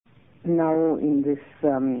now in this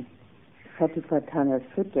Satipatthana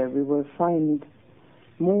Sutta, we will find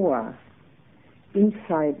more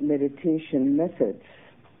insight meditation methods.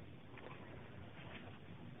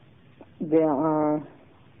 There are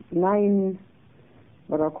 9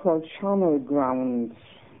 what are called charnel grounds.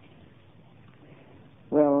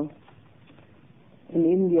 Well, in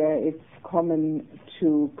India it's common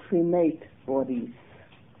to cremate bodies.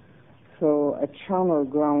 So a charnel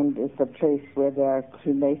ground is a place where they are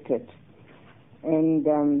cremated. And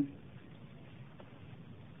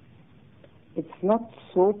it's not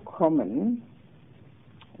so common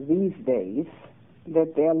these days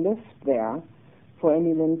that they are left there for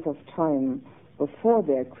any length of time before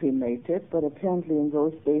they're cremated, but apparently in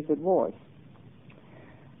those days it was.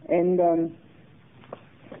 And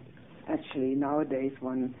actually nowadays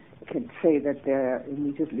one can say that they're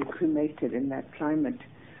immediately cremated in that climate.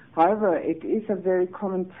 However, it is a very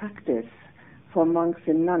common practice for monks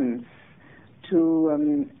and nuns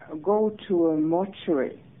to go to a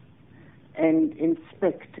mortuary and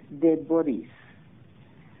inspect dead bodies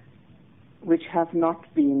which have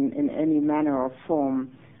not been in any manner or form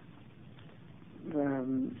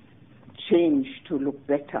changed to look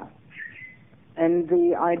better. And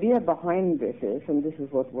the idea behind this is, and this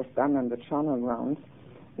is what was done on the charnel grounds,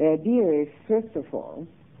 the idea is, first of all,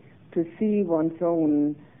 to see one's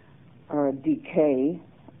own decay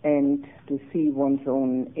and to see one's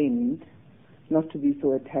own end, not to be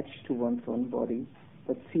so attached to one's own body,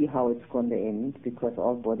 but see how it's going to end, because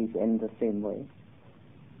all bodies end the same way.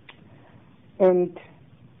 And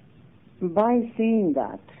by seeing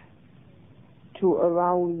that, to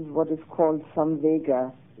arouse what is called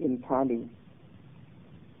samvega in Pali,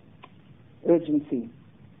 urgency,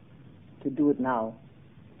 to do it now,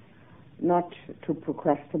 not to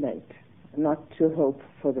procrastinate, not to hope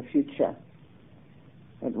for the future,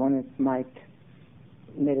 that one might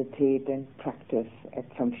meditate and practice at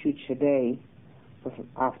some future day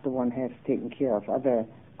after one has taken care of other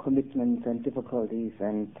commitments and difficulties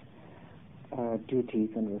and duties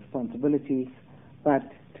and responsibilities, but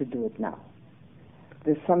to do it now.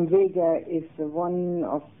 The samvega is one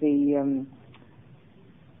of the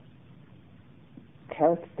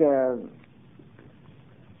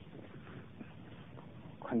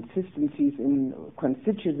constituencies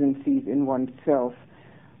in oneself,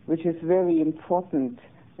 which is very important,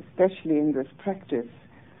 especially in this practice.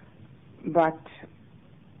 But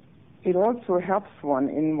it also helps one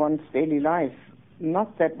in one's daily life.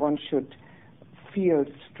 Not that one should feel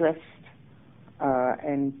stressed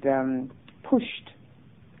and pushed,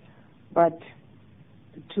 but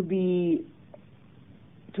to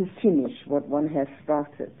finish what one has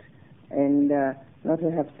started, and not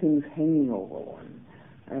to have things hanging over one,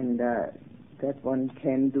 and that one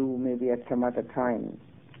can do maybe at some other time.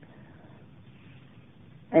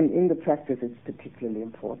 And in the practice it's particularly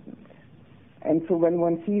important. And so when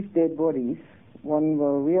one sees dead bodies, one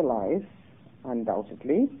will realize,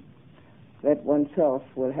 undoubtedly, that oneself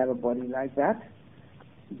will have a body like that,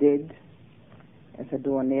 dead as a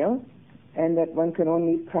doornail, and that one can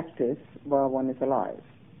only practice while one is alive.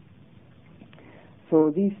 So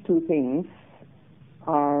these two things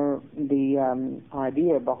are the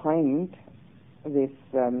idea behind this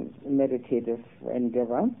meditative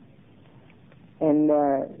endeavor, and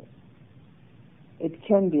it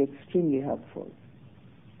can be extremely helpful.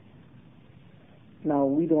 Now,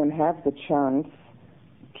 we don't have the chance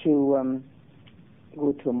to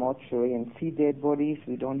go to a mortuary and see dead bodies.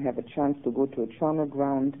 We don't have a chance to go to a charnel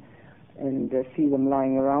ground and see them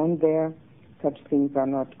lying around there. Such things are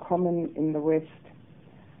not common in the West.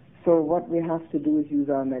 So what we have to do is use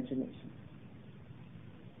our imagination.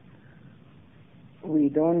 We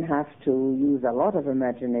don't have to use a lot of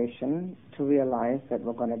imagination to realize that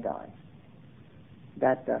we're going to die.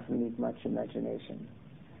 That doesn't need much imagination.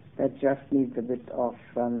 That just needs a bit of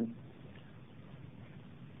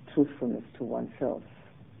truthfulness to oneself,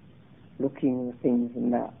 looking things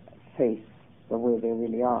in the face the way they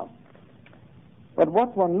really are. But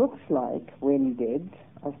what one looks like when dead,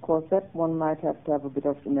 of course, that one might have to have a bit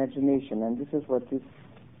of imagination, and this is what this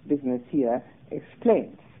business here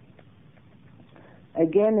explains.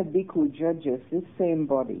 Again, a bhikkhu judges this same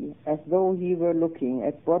body as though he were looking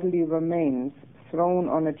at bodily remains thrown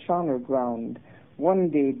on a charnel ground, 1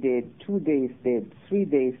 day dead, 2 days dead, 3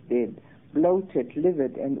 days dead, bloated,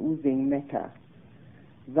 livid, and oozing matter.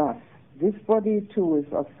 Thus, this body too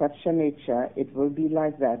is of such a nature, it will be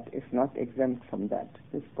like that, if not exempt from that.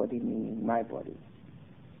 This body meaning my body.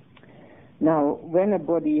 Now, when a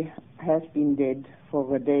body has been dead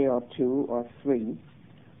for a day or 2 or 3,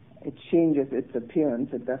 it changes its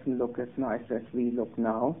appearance. It doesn't look as nice as we look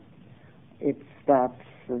now. It starts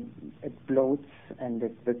it bloats and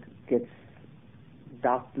it gets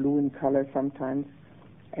dark blue in color sometimes,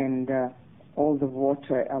 and all the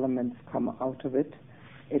water elements come out of it.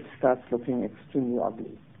 It starts looking extremely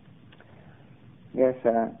ugly. There's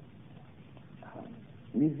a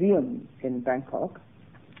museum in Bangkok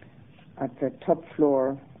at the top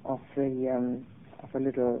floor of a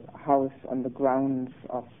little house on the grounds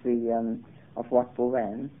of Wat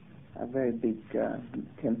Buran, a very big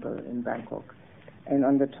temple in Bangkok. And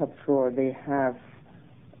on the top floor they have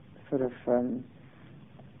sort of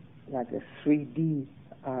like a 3D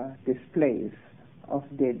displays of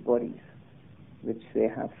dead bodies, which they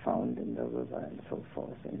have found in the river and so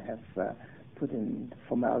forth, and have put in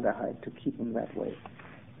formaldehyde to keep them that way.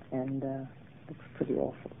 And it's pretty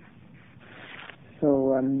awful.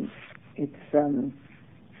 So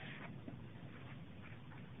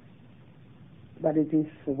but it is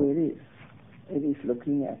the way it is. It is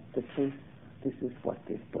looking at the truth. This is what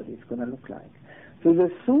this body is going to look like. So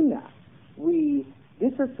the sooner we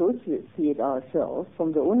disassociate ourselves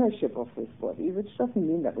from the ownership of this body, which doesn't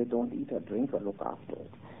mean that we don't eat or drink or look after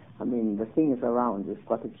it. I mean, the thing is around. We've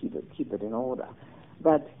got to keep it in order.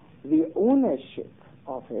 But the ownership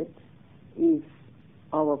of it is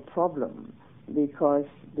our problem, because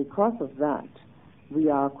of that we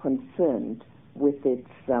are concerned with its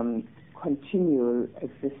continual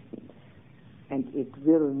existence, and it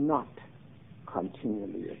will not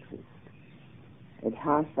continually exist. It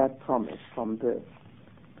has that promise from birth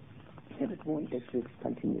that it won't exist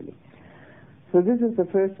continually. So this is the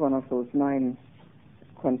first one of those 9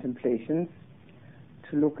 contemplations,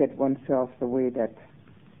 to look at oneself the way that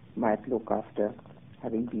might look after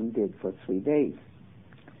having been dead for 3 days.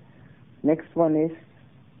 Next one is,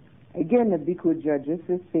 again, a bhikkhu judges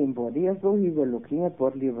the same body as though he were looking at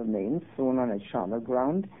bodily remains thrown on a charnel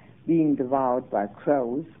ground, being devoured by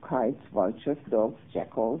crows, kites, vultures, dogs,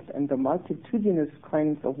 jackals, and the multitudinous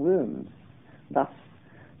kinds of worms. Thus,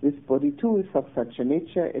 this body too is of such a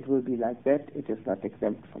nature, it will be like that, it is not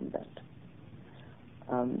exempt from that.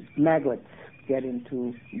 Maggots get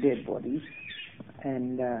into dead bodies,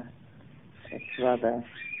 and it's rather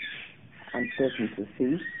uncertain to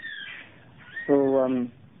see. So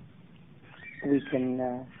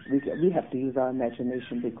we have to use our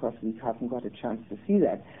imagination, because we haven't got a chance to see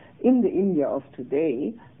that. In the India of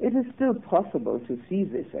today, it is still possible to see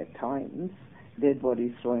this at times, dead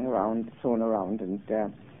bodies thrown around and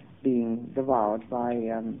being devoured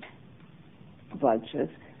by vultures,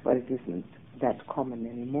 but it isn't that common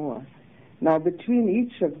anymore. Now, between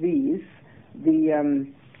each of these, the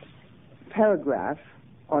paragraph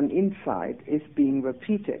on insight is being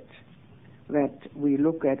repeated, that we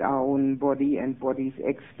look at our own body and bodies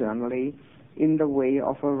externally in the way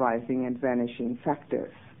of arising and vanishing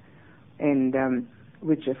factors. And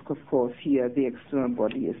which is, of course, here the external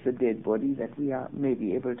body is the dead body that we are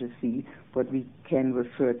maybe able to see, but we can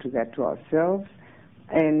refer to that to ourselves.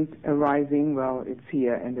 And arising, well, it's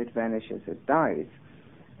here and it vanishes, it dies.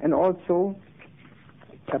 And also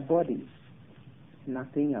a body,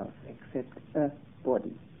 nothing else except a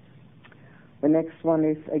body. The next one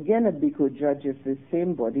is, again, a bhikkhu judges the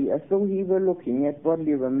same body as though he were looking at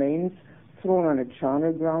bodily remains thrown on a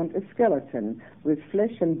charnel ground, a skeleton with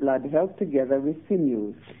flesh and blood held together with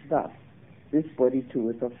sinews. Thus, this body too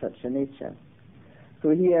is of such a nature. So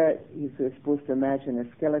here he's supposed to imagine a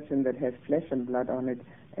skeleton that has flesh and blood on it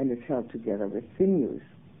and is held together with sinews.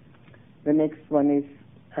 The next one is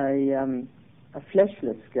a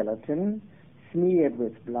fleshless skeleton smeared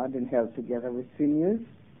with blood and held together with sinews.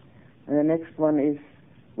 And the next one is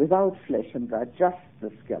without flesh and blood, just the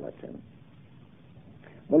skeleton.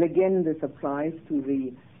 Well, again, this applies to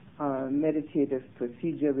the meditative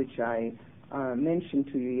procedure which I mentioned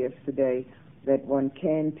to you yesterday, that one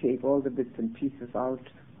can take all the bits and pieces out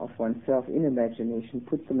of oneself in imagination,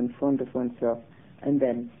 put them in front of oneself, and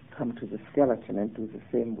then come to the skeleton and do the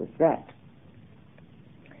same with that.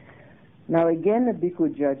 Now again, a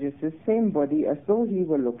bhikkhu judges the same body as though he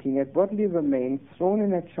were looking at bodily remains thrown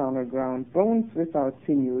in a charnel ground, bones without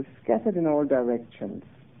sinews, scattered in all directions.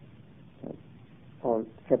 All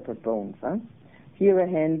separate bones, huh? Here a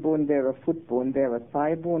hand bone, there a foot bone, there a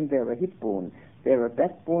thigh bone, there a hip bone, there a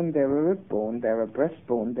backbone, there a rib bone, there a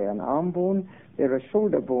breastbone, there an arm bone, there a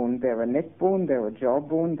shoulder bone, there a neck bone, there a jaw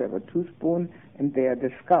bone, there a tooth bone, and there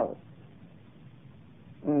the skull.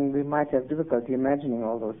 We might have difficulty imagining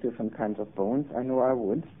all those different kinds of bones. I know I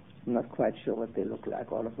would. I'm not quite sure what they look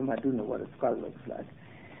like, all of them. I do know what a skull looks like.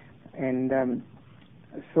 And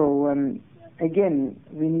again,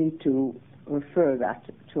 we need to refer that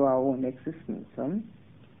to our own existence.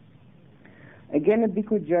 Again, a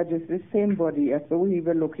bhikkhu judges this same body as though he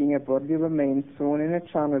were looking at bodily remains thrown in a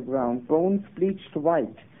charnel ground, bones bleached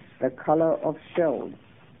white, the color of shells.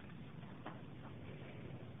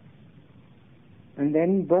 And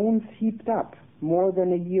then bones heaped up, more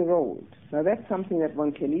than a year old. Now that's something that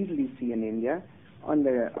one can easily see in India, on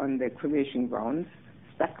the cremation grounds,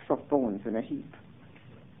 stacks of bones in a heap.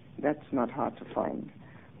 That's not hard to find.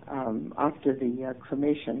 After the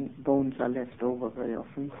cremation, bones are left over very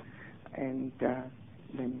often, and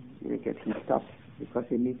then they get heaped up because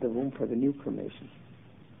they need the room for the new cremation.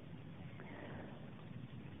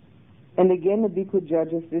 And again, the bhikkhu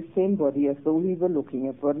judges this same body as though he were looking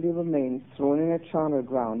at bodily remains thrown in a charnel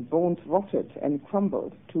ground, bones rotted and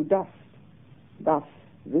crumbled to dust. Thus,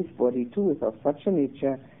 this body too is of such a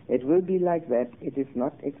nature, it will be like that, it is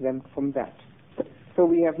not exempt from that. So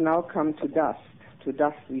we have now come to dust. To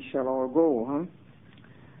dust we shall all go, huh?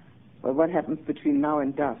 Well, what happens between now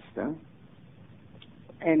and dust, huh?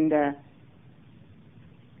 And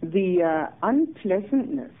the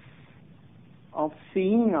unpleasantness of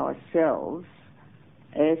seeing ourselves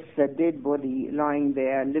as a dead body lying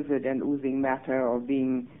there, livid and oozing matter, or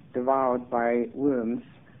being devoured by worms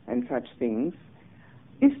and such things,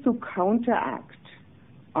 is to counteract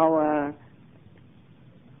our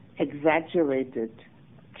exaggerated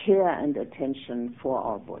care and attention for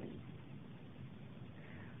our body.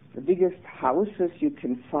 The biggest houses you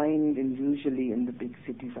can find, and usually in the big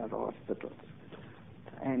cities, are the hospitals.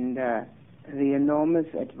 And the enormous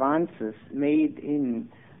advances made in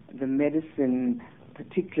the medicine,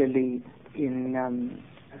 particularly in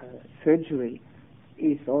surgery,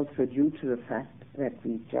 is also due to the fact that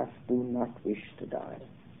we just do not wish to die.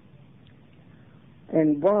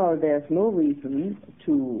 And while there's no reason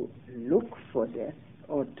to look for death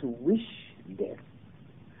or to wish death,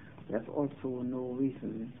 there's also no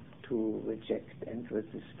reason to reject and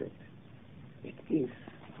resist it. It is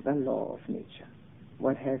the law of nature.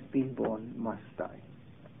 What has been born must die.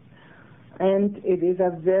 And it is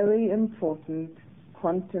a very important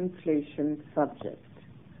contemplation subject.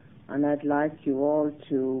 And I'd like you all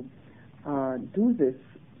to do this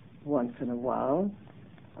once in a while,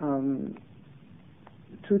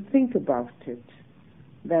 to think about it,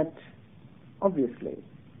 that obviously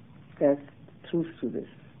there's truth to this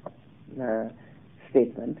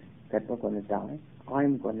statement that we're going to die,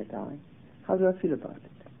 I'm going to die. How do I feel about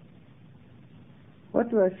it? What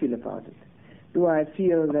do I feel about it? Do I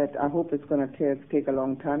feel that I hope it's going to take a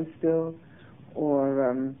long time still,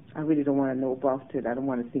 or I really don't want to know about it, I don't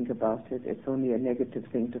want to think about it, it's only a negative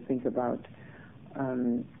thing to think about,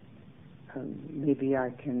 maybe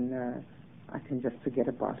I can just forget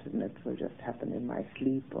about it and it will just happen in my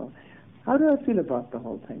sleep? Or how do I feel about the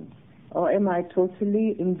whole thing? Or am I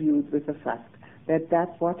totally imbued with the fact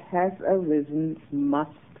that what has arisen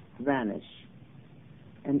must vanish,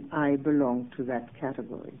 and I belong to that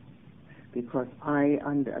category because I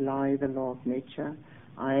underlie the law of nature?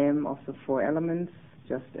 I am of the four elements,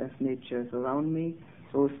 just as nature is around me.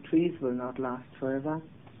 Those trees will not last forever,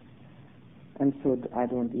 and so I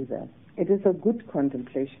don't either. It is a good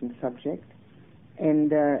contemplation subject,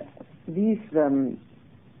 and these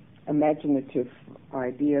imaginative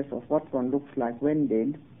ideas of what one looks like when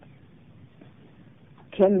dead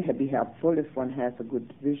can be helpful if one has a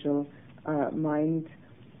good visual mind.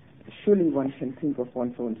 Surely one can think of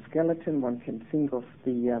one's own skeleton, one can think of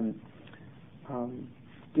the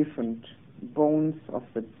different bones of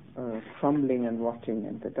the crumbling and rotting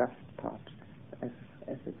and the dust part as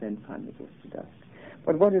it then finally goes to dust.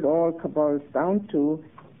 But what it all boils down to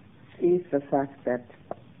is the fact that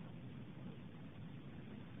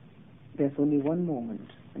there's only one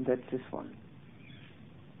moment, and that's this one.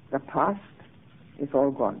 The past is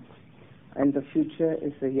all gone, and the future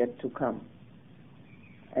is the yet to come.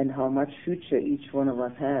 And how much future each one of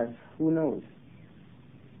us has, who knows?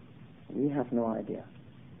 We have no idea.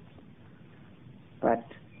 But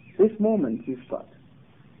this moment we've got.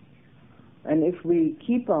 And if we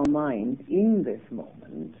keep our mind in this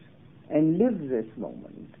moment and live this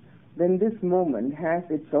moment, then this moment has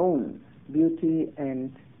its own beauty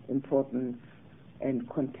and importance and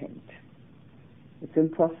content. It's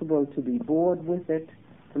impossible to be bored with it.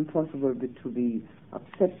 It's impossible to be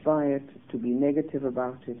upset by it, to be negative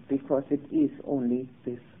about it, because it is only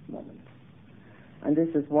this moment. And this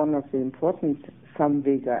is one of the important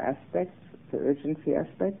samvega aspects, the urgency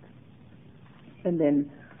aspect, and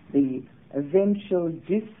then the eventual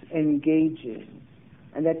disengaging,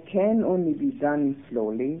 and that can only be done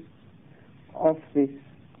slowly, of this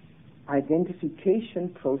identification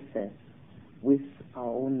process with our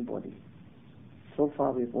own body. So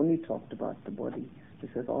far we've only talked about the body.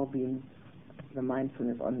 This has all been the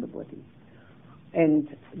mindfulness on the body.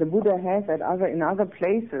 And the Buddha has in other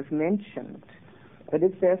places mentioned that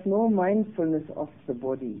if there's no mindfulness of the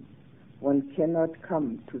body, one cannot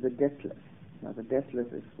come to the deathless. Now, the deathless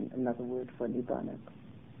is another word for Nibbana.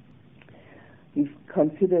 He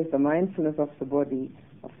considers the mindfulness of the body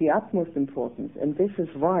of the utmost importance, and this is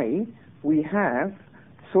why we have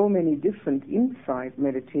so many different insight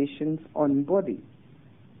meditations on body,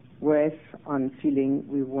 whereas on feeling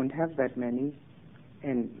we won't have that many,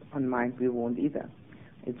 and on mind we won't either.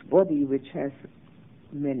 It's body which has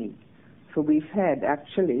many. So we've had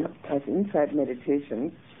actually, as insight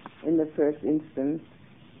meditations, in the first instance,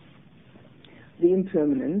 the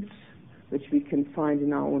impermanence, which we can find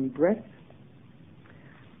in our own breath,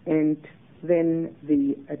 and then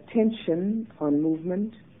the attention on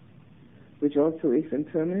movement, which also is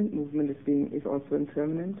impermanent. Movement is also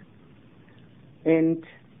impermanent. And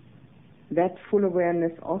that full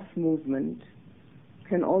awareness of movement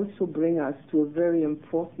can also bring us to a very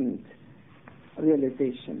important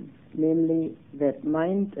realization, namely that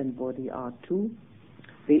mind and body are two.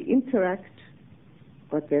 They interact,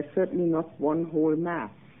 but they're certainly not one whole mass.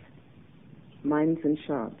 Mind's in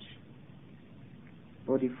charge.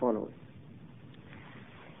 Body follows.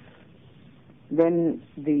 Then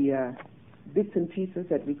the bits and pieces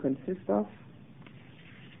that we consist of,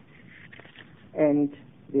 and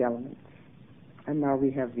the elements. And now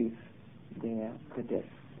we have these, the death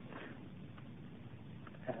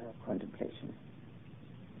contemplation.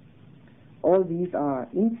 All these are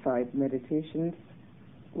insight meditations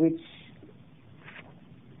which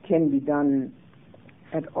can be done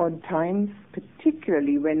at odd times,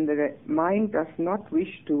 particularly when the mind does not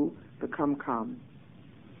wish to become calm.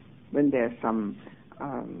 When there's some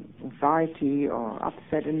anxiety or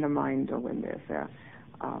upset in the mind, or when there's a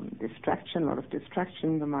distraction, a lot of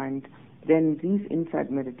distraction in the mind, then these insight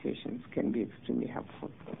meditations can be extremely helpful.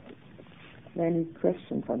 Any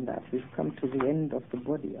questions on that? We've come to the end of the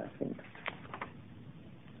body, I think.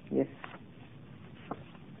 Yes?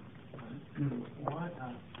 Why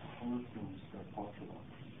are horror films so popular?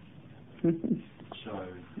 Show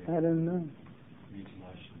I don't know.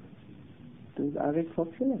 mutilation. Are they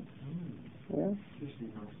popular? Yeah. Especially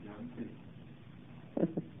amongst young people.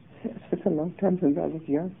 It's a long time since I was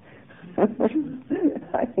young.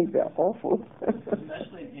 I think they're awful.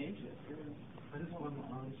 Especially in Asia. I just wonder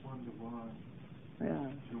why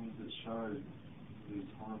films that show these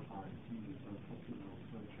horrifying things are so popular or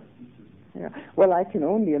so attractive to them. Yeah. Well, I can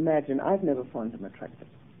only imagine. I've never found them attractive.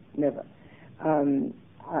 Never.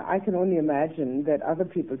 I can only imagine that other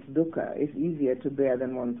people's dukkha is easier to bear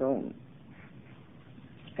than one's own.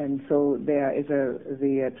 And so there is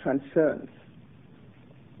the transference.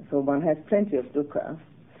 So one has plenty of dukkha,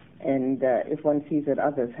 and if one sees that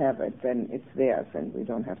others have it, then it's theirs, and we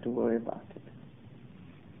don't have to worry about it.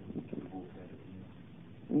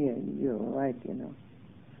 Yeah, you're right,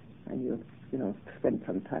 and you spend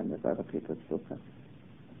some time with other people's dukkha.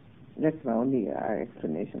 That's my only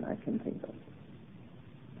explanation I can think of.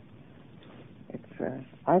 It's,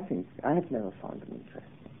 I think, I have never found them interesting.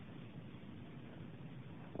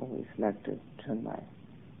 Always like to turn my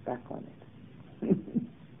back on it.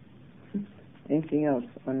 Anything else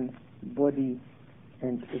on body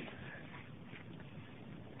and its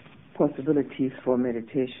possibilities for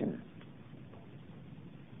meditation?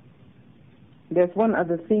 There's one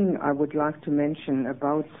other thing I would like to mention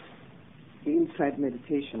about the insight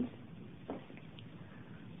meditation.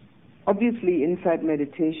 Obviously, insight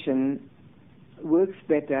meditation works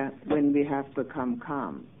better when we have become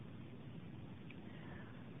calm.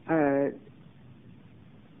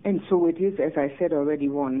 And so it is, as I said already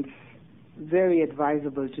once, very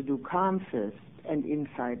advisable to do calm first and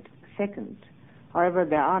insight second. However,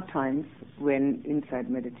 there are times when insight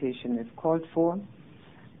meditation is called for,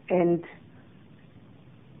 and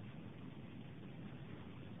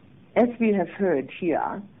as we have heard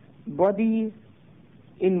here, body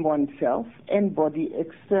in oneself and body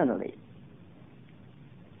externally.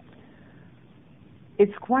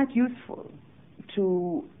 It's quite useful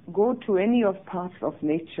to go to any of parts of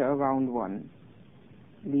nature around one,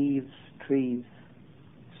 leaves, trees,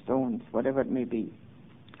 stones, whatever it may be,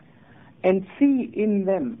 and see in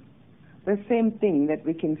them the same thing that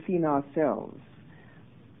we can see in ourselves.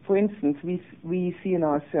 For instance, we see in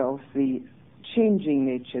ourselves the changing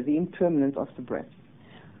nature, the impermanence of the breath.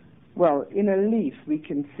 Well, in a leaf we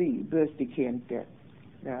can see birth, decay, and death.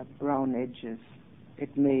 There are brown edges.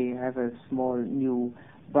 It may have a small new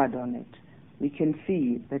bud on it. We can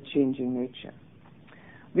see the changing nature.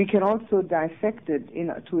 We can also dissect it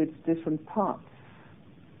into its different parts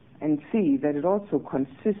and see that it also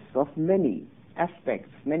consists of many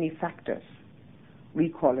aspects, many factors. We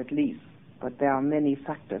call it leaf. but there are many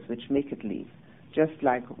factors which make it leave, just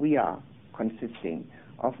like we are consisting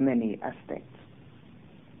of many aspects.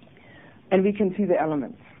 And we can see the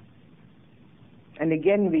elements. And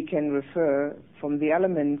again, we can refer from the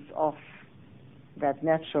elements of that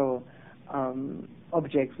natural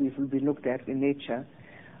objects we will be looked at in nature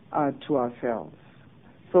to ourselves.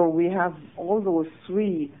 So we have all those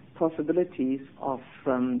three possibilities of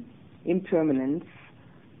impermanence,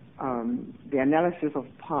 the analysis of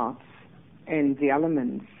parts, and the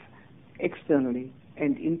elements externally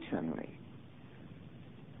and internally.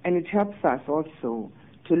 And it helps us also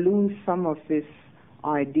to lose some of this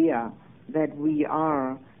idea that we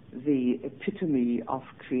are the epitome of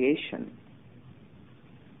creation.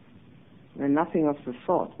 We're nothing of the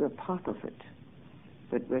sort. We're part of it,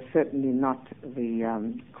 but we're certainly not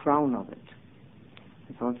the crown of it.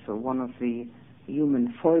 It's also one of the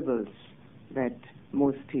human foibles that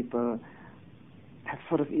most people have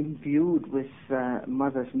sort of imbued with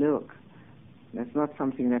mother's milk. That's not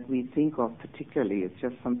something that we think of particularly. It's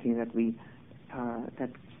just something that that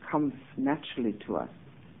comes naturally to us.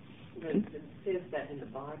 But it says that in the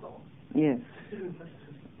Bible. Yes.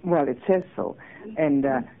 Well, it says so, and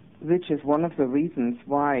which is one of the reasons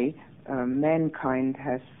why mankind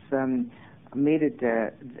has made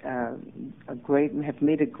a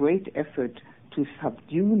great effort to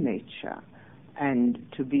subdue nature and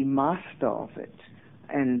to be master of it,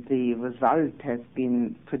 and the result has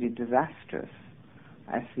been pretty disastrous,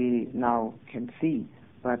 as we now can see.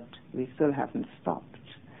 But we still haven't stopped,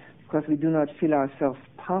 because we do not feel ourselves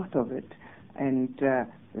part of it and the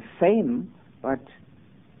same, but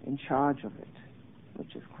in charge of it,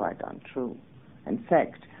 which is quite untrue. In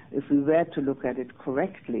fact, if we were to look at it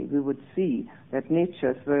correctly, we would see that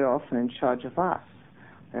nature is very often in charge of us.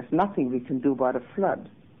 There's nothing we can do about a flood.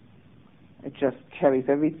 It just carries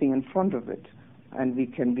everything in front of it, and we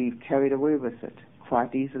can be carried away with it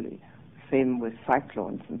quite easily. Same with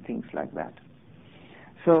cyclones and things like that.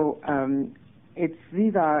 So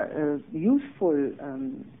these are useful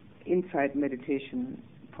insight meditation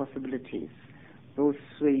possibilities, those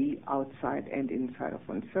three, outside and inside of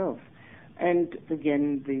oneself. And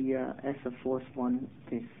again, as the fourth one,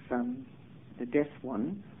 the death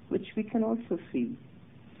one, which we can also see.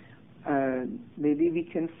 Maybe we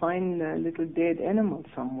can find a little dead animal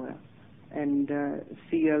somewhere and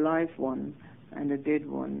see a live one and a dead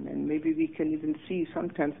one. And maybe we can even see,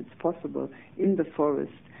 sometimes it's possible, in the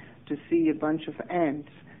forest to see a bunch of ants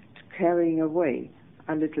carrying away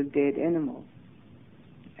a little dead animal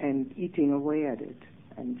and eating away at it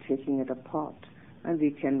and taking it apart. And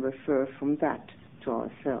we can refer from that to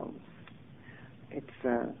ourselves. It's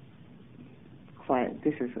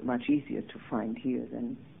this is much easier to find here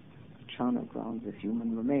than charnel ground with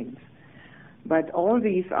human remains. But all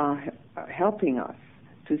these are helping us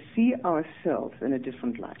to see ourselves in a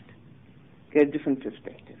different light, get a different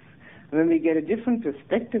perspective. And when we get a different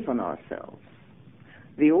perspective on ourselves,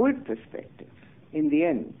 the old perspective, in the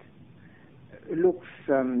end, looks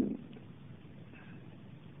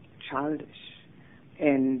childish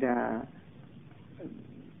and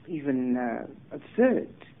even absurd.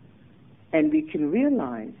 And we can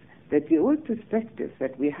realize that the old perspective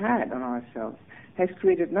that we had on ourselves has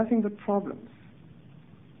created nothing but problems.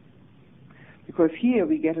 Because here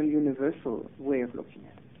we get a universal way of looking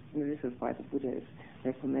at it. And this is why the Buddha is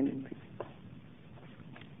recommending this.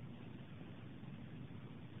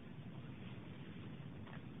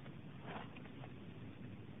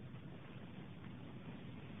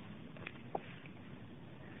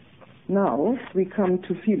 Now we come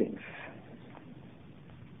to feelings.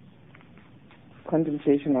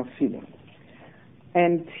 Contemplation of feeling.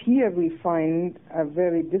 And here we find a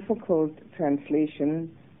very difficult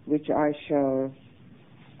translation, which I shall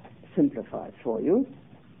simplify for you.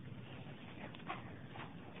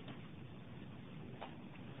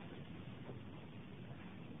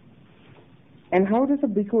 And how does a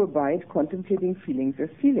bhikkhu abide contemplating feelings as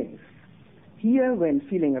feelings? Here, when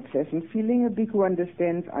feeling a pleasant feeling, a bhikkhu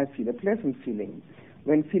understands, I feel a pleasant feeling.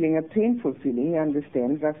 When feeling a painful feeling, he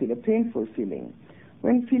understands, I feel a painful feeling.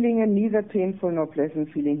 When feeling a neither painful nor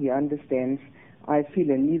pleasant feeling, he understands, I feel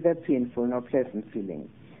a neither painful nor pleasant feeling.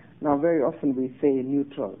 Now, very often we say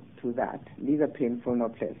neutral to that. Neither painful nor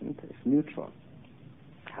pleasant is neutral.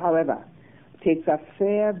 However, it takes a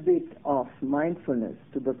fair bit of mindfulness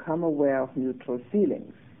to become aware of neutral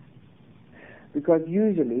feelings. Because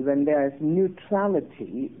usually when there is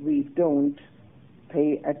neutrality, we don't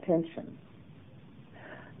pay attention.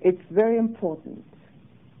 It's very important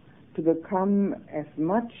to become as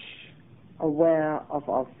much aware of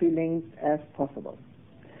our feelings as possible.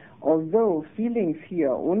 Although feelings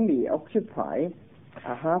here only occupy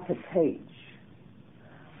a half a page,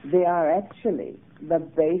 They are actually the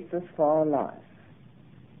basis for our lives.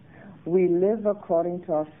 We live according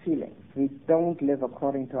to our feelings. We don't live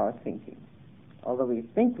according to our thinking. Although we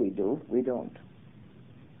think we do, we don't.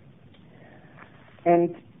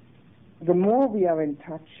 And the more we are in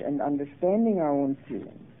touch and understanding our own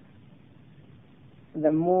feelings,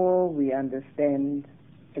 the more we understand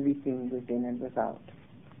everything within and without.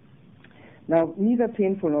 Now, neither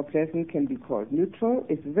painful nor pleasant can be called neutral.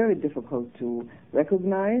 It's very difficult to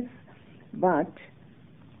recognize, but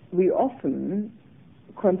we often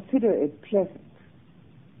consider it pleasant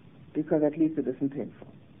because at least it isn't painful.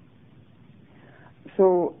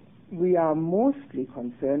 So we are mostly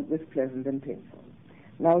concerned with pleasant and painful.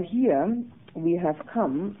 Now here we have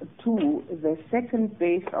come to the second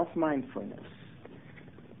base of mindfulness,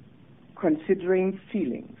 considering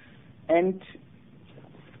feelings. And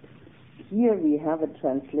here we have a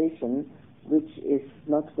translation which is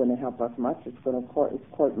not going to help us much. It's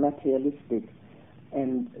called materialistic,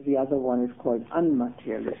 and the other one is called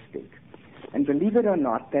unmaterialistic. And believe it or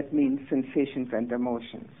not, that means sensations and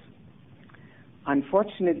emotions.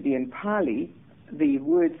 Unfortunately, in Pali, the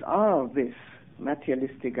words are this,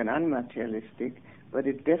 materialistic and unmaterialistic, but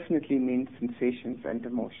it definitely means sensations and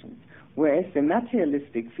emotions. Whereas the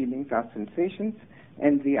materialistic feelings are sensations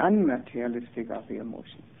and the unmaterialistic are the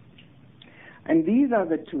emotions. And these are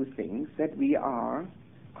the two things that we are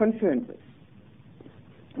concerned with.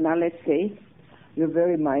 Now let's say you're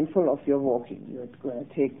very mindful of your walking. You're going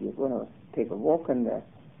to take a walk on the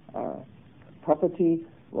property,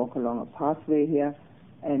 walk along a pathway here,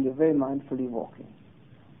 and you're very mindfully walking.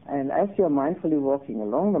 And as you're mindfully walking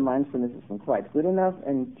along, the mindfulness isn't quite good enough,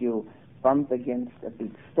 and you bump against a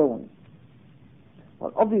big stone.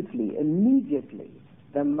 Well, obviously, immediately,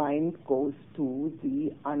 the mind goes to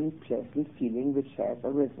the unpleasant feeling which has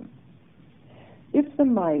arisen. If the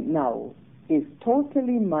mind now is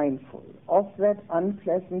totally mindful of that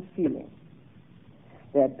unpleasant feeling,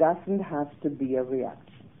 there doesn't have to be a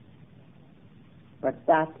reaction. But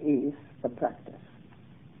that is the practice.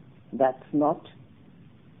 That's not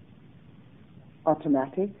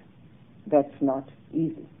automatic. That's not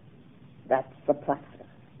easy. That's the practice.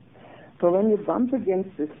 So when you bump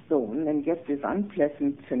against this stone and get this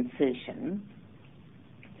unpleasant sensation,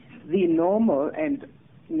 the normal and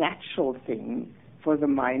natural thing for the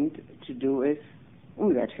mind to do is,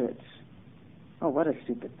 oh, that hurts. Oh, what a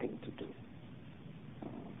stupid thing to do.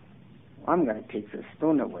 I'm going to take this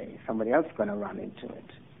stone away. Somebody else is going to run into it.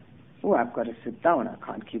 Oh, I've got to sit down. I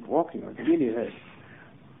can't keep walking. It really hurts.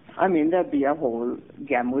 I mean, there'd be a whole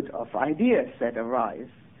gamut of ideas that arise.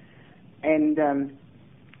 And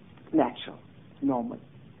natural, normal,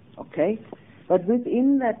 okay? But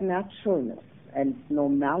within that naturalness and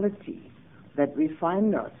normality that we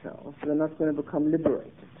find ourselves, we're not going to become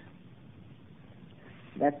liberated.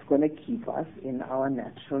 That's going to keep us in our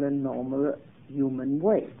natural and normal human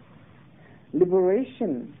way.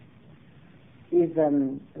 Liberation is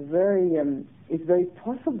very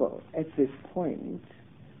possible at this point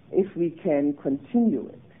if we can continue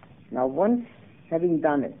it. Now, once having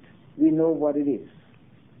done it, we know what it is.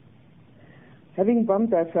 Having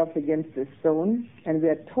bumped ourselves against a stone, and we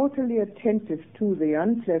are totally attentive to the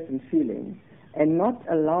unpleasant feeling and not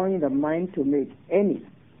allowing the mind to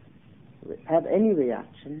have any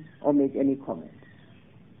reaction or make any comment.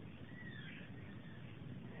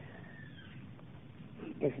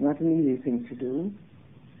 It's not an easy thing to do,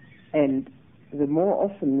 and the more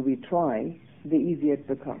often we try, the easier it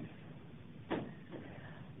becomes.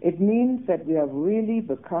 It means that we have really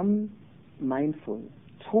become mindful,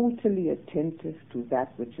 totally attentive to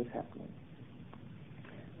that which is happening.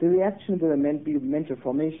 The reaction will be mental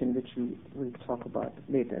formation, which we will talk about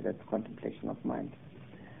later. That's contemplation of mind.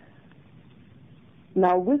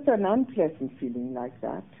 Now, with an unpleasant feeling like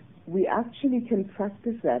that, we actually can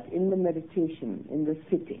practice that in the meditation, in the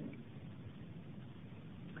sitting.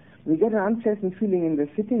 We get an unpleasant feeling in the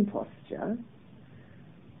sitting posture,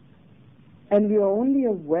 and we are only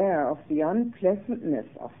aware of the unpleasantness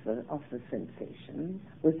of the sensation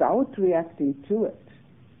without reacting to it.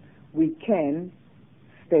 We can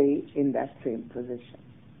stay in that same position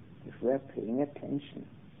if we're paying attention,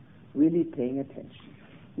 really paying attention.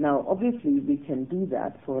 Now, obviously, we can do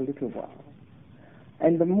that for a little while.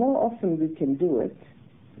 And the more often we can do it,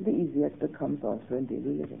 the easier it becomes also in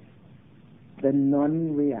daily living. The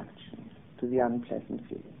non-reaction to the unpleasant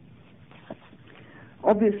feeling.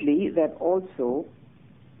 Obviously, that also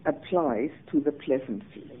applies to the pleasant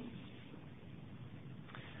feeling.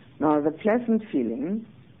 Now, the pleasant feeling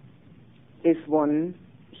is one,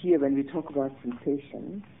 here when we talk about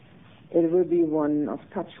sensation, it will be one of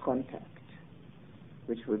touch contact,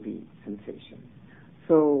 which will be sensation.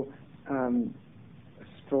 So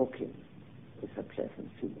stroking is a pleasant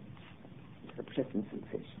feeling. It's a pleasant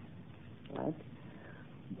sensation, right?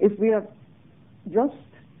 If we are just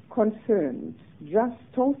concerned, just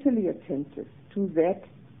totally attentive to that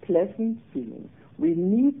pleasant feeling, we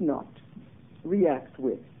need not react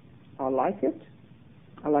with, I like it,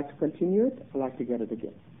 I like to continue it, I like to get it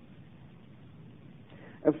again.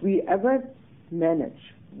 If we ever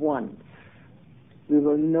manage once, we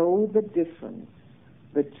will know the difference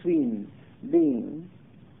between being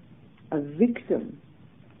a victim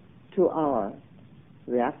to our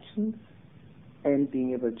reactions and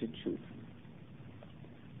being able to choose.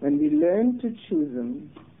 When we learn to choose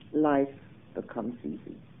them, life becomes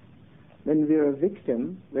easy. When we're a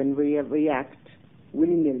victim, when we react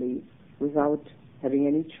willy-nilly without having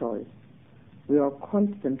any choice, we are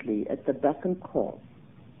constantly at the beck and call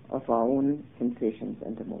of our own sensations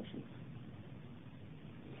and emotions.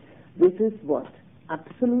 This is what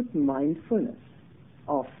absolute mindfulness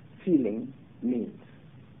of feeling means.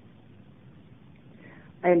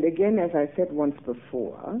 And again, as I said once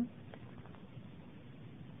before,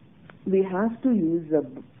 we have to use the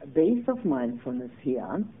base of mindfulness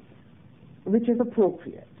here, which is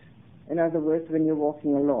appropriate. In other words, when you're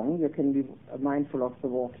walking along, you can be mindful of the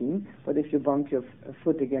walking, but if you bump your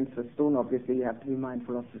foot against a stone, obviously you have to be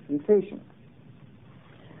mindful of the sensation.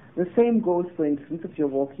 The same goes, for instance, if you're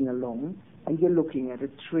walking along and you're looking at a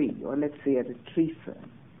tree, or let's say at a tree fern.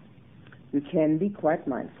 You can be quite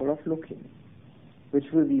mindful of looking,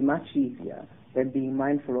 which will be much easier than being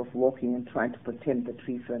mindful of walking and trying to pretend the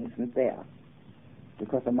tree fern isn't there,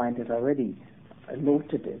 because the mind has already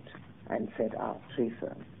noted it and said, tree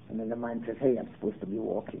fern. And then the mind says, hey, I'm supposed to be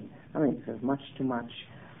walking. I mean, there's much too much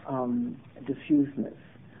diffuseness.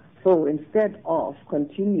 So instead of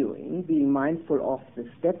continuing being mindful of the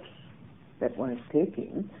steps that one is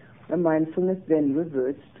taking, the mindfulness then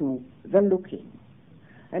reverts to the looking.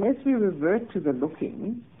 And as we revert to the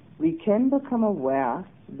looking, we can become aware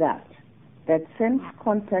that sense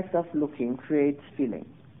contact of looking creates feeling.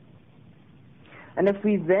 And if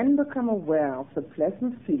we then become aware of the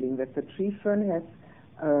pleasant feeling that the tree fern has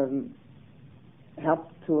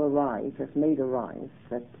helped to arise, has made arise,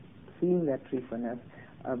 that seeing that tree fern has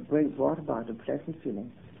brought about a pleasant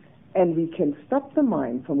feeling, and we can stop the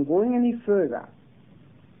mind from going any further,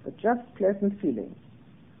 but just pleasant feeling,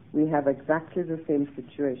 we have exactly the same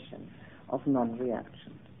situation of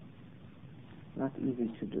non-reaction. Not easy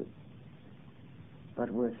to do, but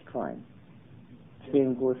worth trying.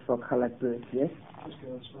 Same goes for colored birds, yes?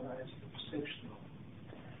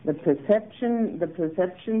 The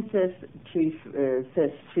perception says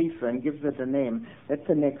tree fern, gives it a name. That's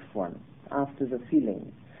the next one after the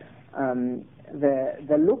feeling.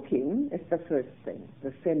 The looking is the first thing,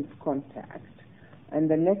 the sense contact, and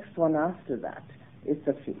the next one after that is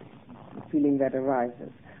the feeling that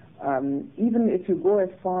arises. Even if you go as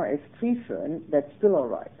far as tree fern, that's still all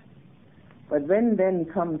right. But when then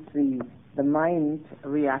comes the mind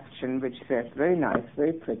reaction, which says, very nice,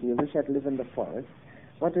 very pretty, I wish I'd live in the forest.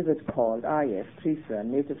 What is it called? Yes, tree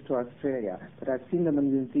fern, native to Australia. But I've seen them in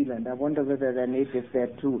New Zealand. I wonder whether they're native there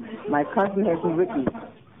too. My cousin hasn't written,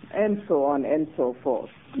 and so on and so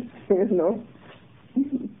forth. You know?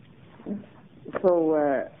 So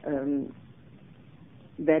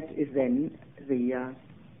that is then the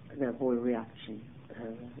whole reaction,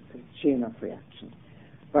 the chain of reaction.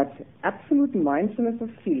 But absolute mindfulness of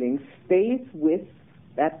feeling stays with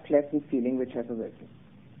that pleasant feeling which has arisen.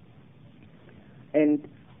 And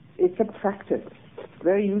it's a practice,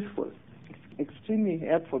 very useful, extremely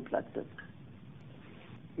helpful practice.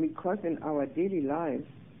 Because in our daily lives,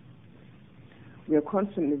 we are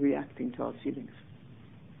constantly reacting to our feelings,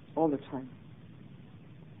 all the time.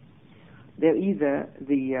 They're either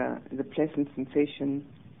the pleasant sensation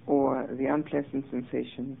or the unpleasant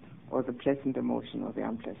sensation, or the pleasant emotion or the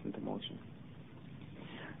unpleasant emotion.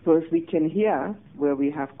 So if we can hear where we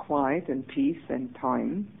have quiet and peace and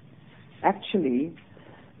time, actually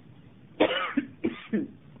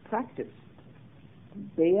practice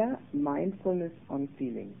bare mindfulness on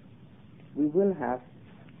feeling, we will have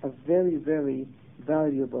a very, very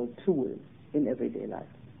valuable tool in everyday life.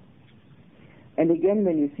 And again,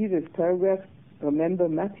 when you see this paragraph, remember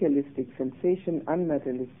materialistic sensation,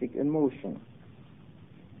 unmaterialistic emotion.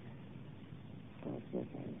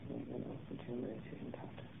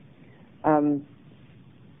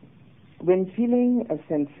 When feeling a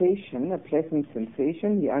sensation, a pleasant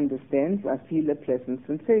sensation, he understands, I feel a pleasant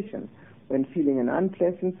sensation. When feeling an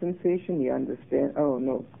unpleasant sensation, he understands,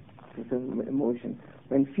 it's an emotion.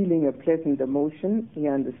 When feeling a pleasant emotion, he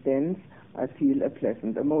understands, I feel a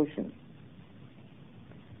pleasant emotion.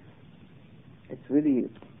 It's really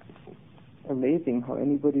amazing how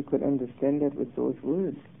anybody could understand that with those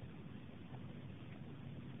words.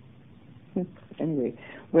 Anyway,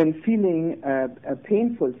 when feeling a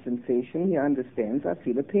painful sensation, he understands, I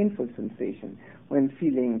feel a painful sensation. When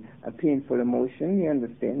feeling a painful emotion, he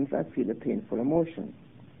understands, I feel a painful emotion.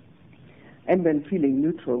 And when feeling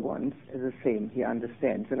neutral ones is the same, he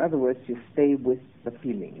understands. In other words, you stay with the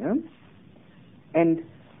feeling. And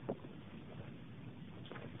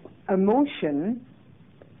emotion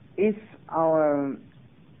is our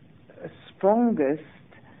strongest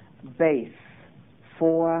base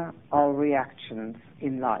for our reactions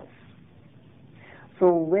in life.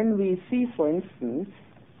 So when we see, for instance,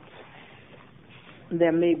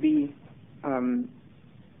 there may be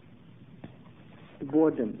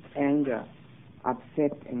boredom, anger,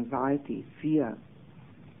 upset, anxiety, fear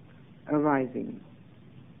arising,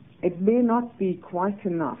 it may not be quite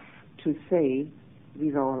enough to say,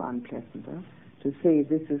 these are all unpleasant, to say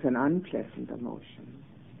this is an unpleasant emotion.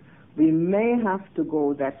 We may have to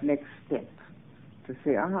go that next step to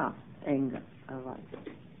say, anger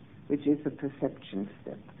arises, which is the perception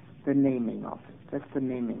step, the naming of it. That's the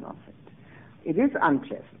naming of it. It is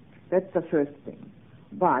unpleasant. That's the first thing.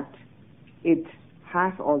 But it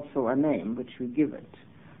has also a name, which we give it.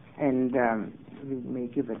 And we may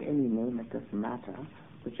give it any name, it doesn't matter,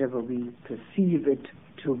 whichever we perceive it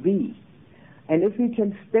to be. And if we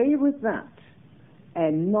can stay with that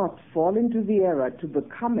and not fall into the error to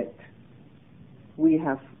become it, we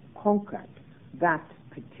have conquered that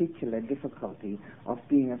particular difficulty of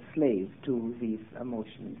being a slave to these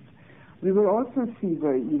emotions. We will also see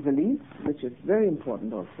very easily, which is very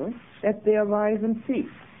important also, that they arise and cease.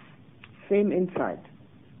 Same insight.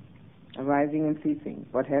 Arising and ceasing.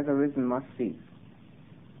 What has arisen must cease.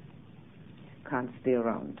 Can't stay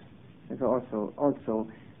around. This also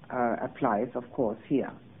applies, of course,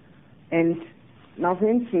 here. And now, for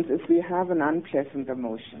instance, if we have an unpleasant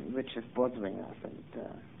emotion which is bothering us and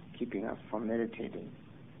keeping us from meditating,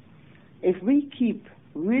 if we keep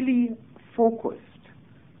really focused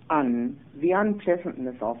on the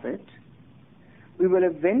unpleasantness of it, we will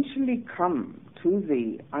eventually come to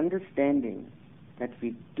the understanding that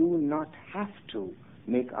we do not have to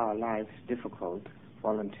make our lives difficult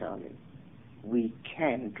voluntarily. We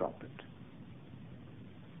can drop it.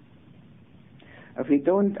 If we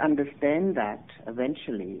don't understand that,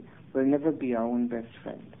 eventually, we'll never be our own best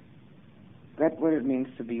friend. That's what it means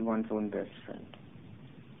to be one's own best friend.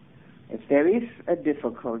 If there is a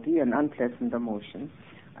difficulty, an unpleasant emotion,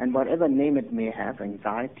 and whatever name it may have,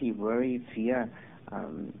 anxiety, worry, fear,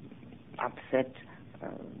 upset,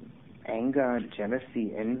 anger,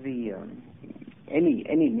 jealousy, envy, any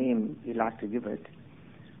name you like to give it,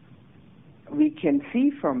 we can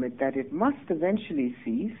see from it that it must eventually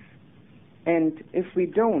cease, and if we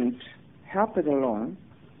don't help it along,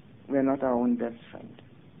 we're not our own best friend.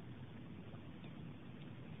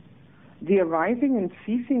 The arising and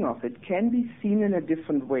ceasing of it can be seen in a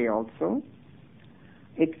different way also.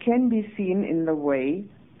 It can be seen in the way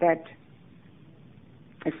that,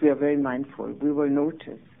 if we are very mindful, we will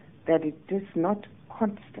notice that it is not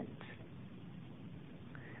constant.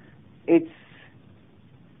 It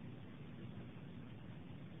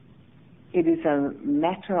is a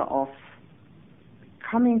matter of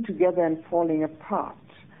coming together and falling apart.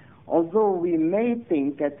 Although we may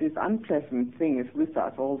think that this unpleasant thing is with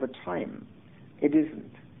us all the time, it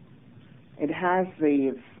isn't. It has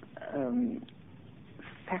the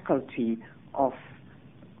faculty of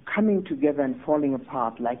coming together and falling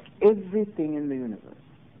apart like everything in the universe.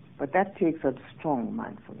 But that takes a strong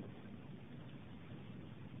mindfulness.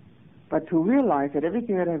 But to realize that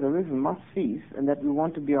everything that has arisen must cease, and that we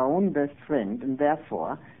want to be our own best friend, and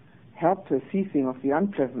therefore help the ceasing of the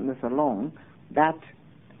unpleasantness along, that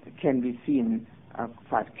can be seen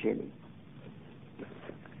quite clearly.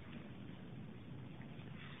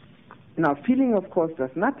 Now, feeling, of course, does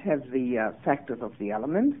not have the factors of the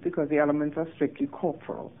elements, because the elements are strictly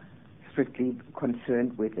corporal, strictly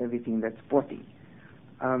concerned with everything that's body.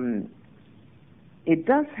 It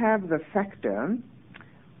does have the factor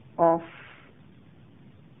of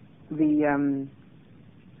the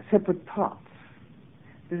separate parts.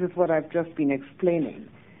 This is what I've just been explaining.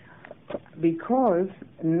 Because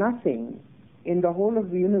nothing in the whole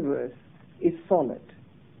of the universe is solid.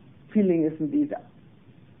 Feeling isn't either.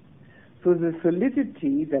 So the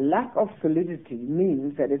solidity, the lack of solidity,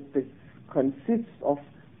 means that it consists of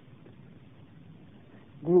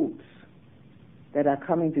groups that are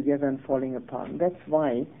coming together and falling apart. And that's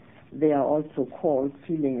why they are also called,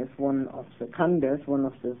 feeling is one of the khandas, one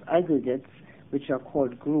of those aggregates, which are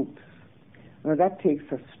called groups. Now that takes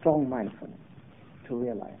a strong mindfulness to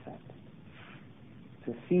realize that.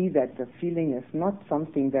 to see that the feeling is not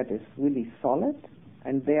something that is really solid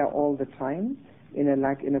and there all the time, in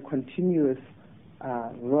a continuous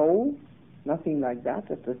row, nothing like that.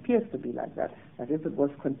 It appears to be like that, as if it was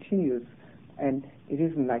continuous, and it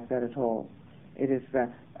isn't like that at all. It is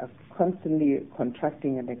constantly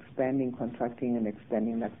contracting and expanding,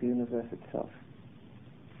 like the universe itself.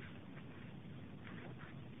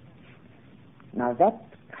 Now that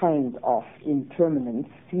kind of impermanence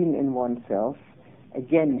seen in oneself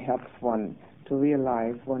again helps one to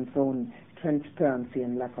realize one's own transparency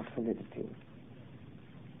and lack of solidity.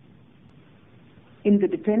 In the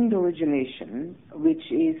dependent origination,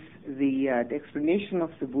 which is the explanation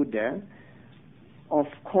of the Buddha of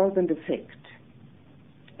cause and effect,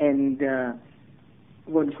 and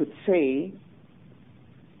one could say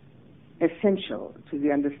essential to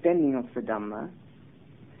the understanding of the Dhamma,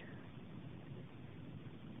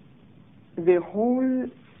 the whole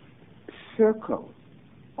circle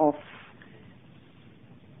of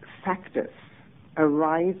factors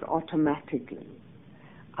arise automatically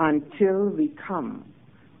until we come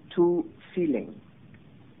to feeling.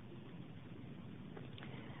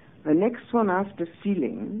 The next one after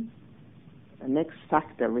feeling, the next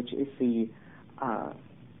factor, which is the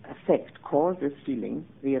effect, cause is feeling,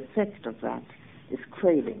 the effect of that is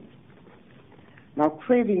craving. Now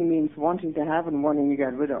craving means wanting to have and wanting to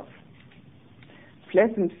get rid of.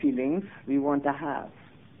 Pleasant feelings we want to have,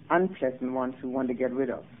 unpleasant ones we want to get rid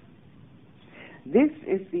of. This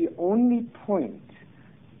is the only point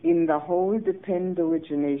in the whole dependent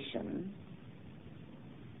origination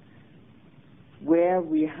where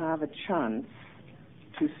we have a chance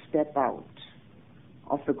to step out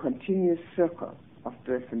of the continuous circle of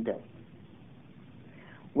birth and death.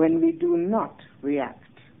 When we do not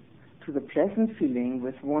react to the pleasant feeling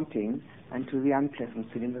with wanting and to the unpleasant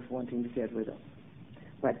feeling with wanting to get rid of,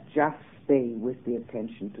 but just stay with the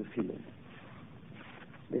attention to feeling.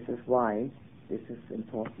 This is why this is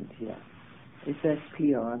important here. Is that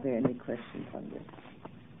clear? Are there any questions on this?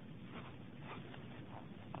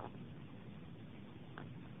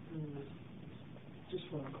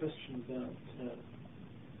 Just one question about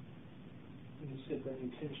when you said that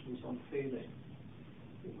intention is on feeling.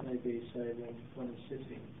 It may be, say, when one is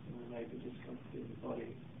sitting and there may be discomfort in the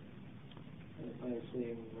body, and it may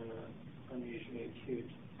seem unusually acute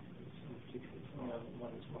at some particular time when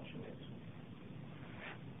one is watching it.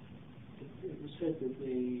 It was said that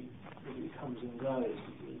it comes and goes,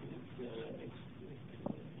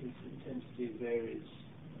 its intensity varies.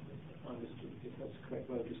 If that's the correct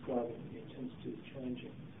way of describing it, the intensity is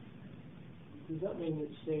changing. Does that mean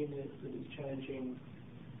it's seen that it's changing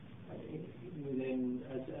within,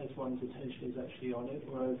 as one's attention is actually on it,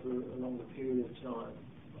 or over a longer period of time?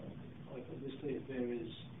 Like obviously it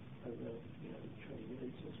varies over 20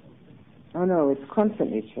 minutes or something. Oh no, it's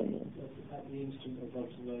constantly changing. At the instant of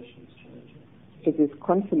observation it's changing. It is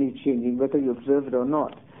constantly changing whether you observe it or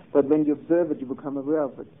not. But when you observe it, you become aware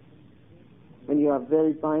of it. When you are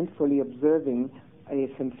very mindfully observing a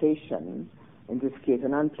sensation, in this case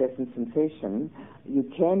an unpleasant sensation, you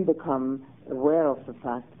can become aware of the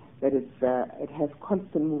fact that it has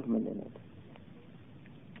constant movement in it.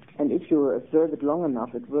 And if you observe it long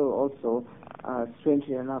enough, it will also,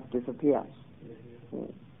 strangely enough, disappear.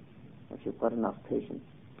 If you've got enough patience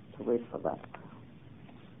to wait for that.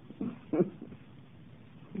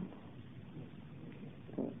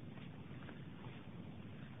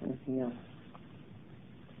 Anything else?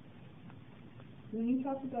 When you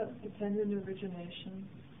talk about dependent origination,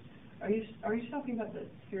 are you talking about the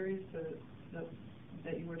series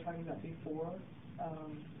that you were talking about before?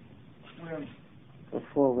 Where?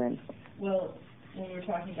 Before when? Well, when we were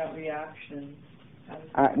talking about reaction.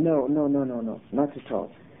 No, not at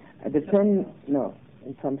all. No,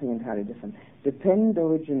 it's something entirely different. Dependent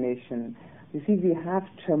origination. You see, we have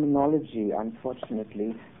terminology,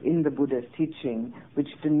 unfortunately, in the Buddha's teaching, which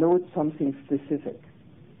denotes something specific,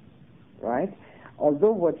 right?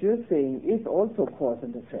 Although what you're saying is also cause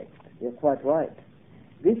and effect. You're quite right.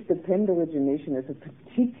 This dependent origination is a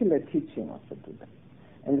particular teaching of the Buddha.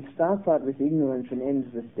 And it starts out with ignorance and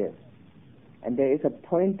ends with death. And there is a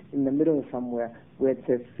point in the middle somewhere where it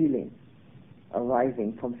says feeling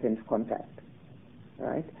arising from sense contact,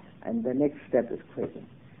 right? And the next step is craving.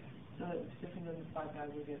 So it's different than the five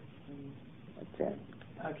aggregates. Okay.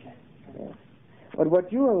 Okay. Yes. But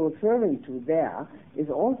what you are referring to there is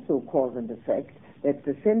also cause and effect, that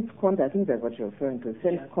the sense contact, I think that's what you're referring to,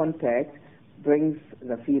 sense contact brings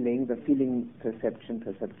the feeling perception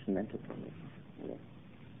mental formation. Yes.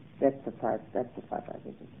 That's the five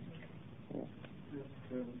aggregates. Yes.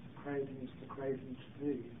 Craving is the craving to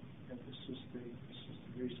be, and it's just the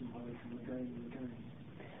reason why we come again and again.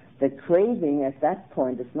 The craving at that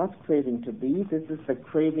point is not craving to be. This is the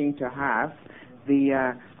craving to have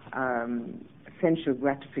the sensual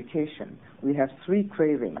gratification. We have three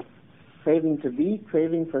cravings: craving to be,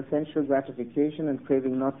 craving for sensual gratification, and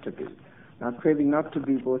craving not to be. Now, craving not to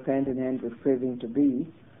be goes hand in hand with craving to be,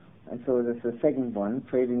 and so there's the second one,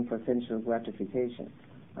 craving for sensual gratification.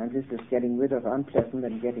 And this is getting rid of unpleasant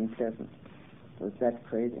and getting pleasant. So it's that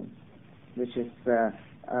craving, which is,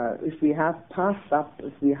 if we have passed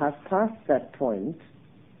that point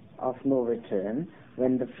of no return,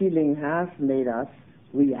 when the feeling has made us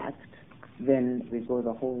react, then we go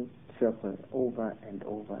the whole circle over and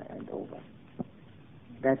over and over.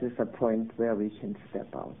 That is a point where we can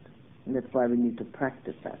step out. And that's why we need to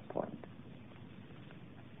practice that point.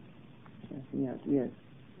 Yes.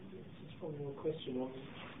 Just one more question.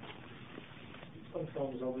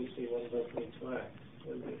 Sometimes, obviously, one does need to act,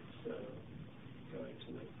 whether it's going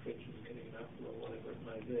to the fridge and getting an apple or whatever it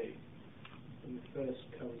may be. And first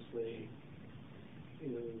comes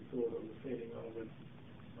either the thought or the feeling, I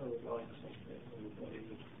would like something, or the body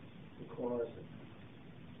requires it.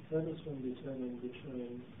 How does one determine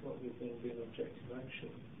between what would then be an objective action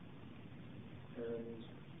and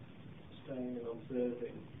staying and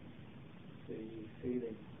observing the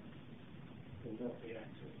feeling and not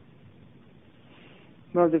reacting?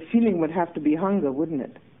 Well, the feeling would have to be hunger, wouldn't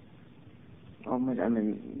it? I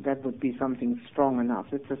mean, that would be something strong enough.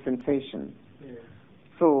 It's a sensation. Yeah.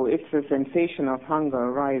 So if the sensation of hunger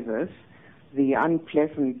arises,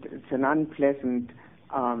 it's an unpleasant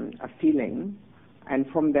a feeling, and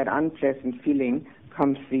from that unpleasant feeling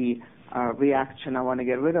comes the reaction, I want to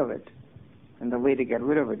get rid of it. And the way to get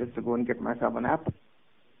rid of it is to go and get myself an apple.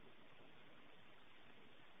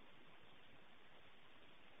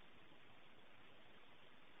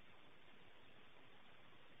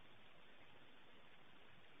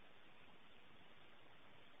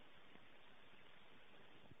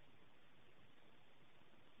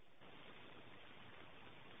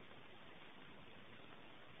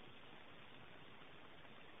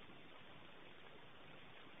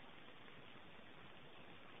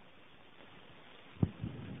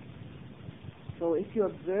 So if you're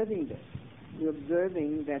observing this, you're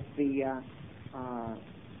observing that the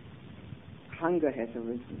hunger has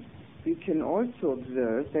arisen. You can also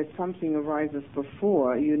observe that something arises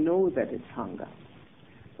before you know that it's hunger.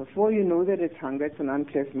 Before you know that it's hunger, it's an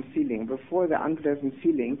unpleasant feeling. Before the unpleasant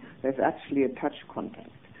feeling, there's actually a touch contact.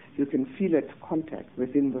 You can feel its contact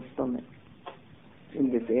within the stomach,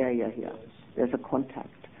 in this area here. There's a contact.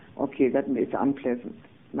 Okay, that means it's unpleasant.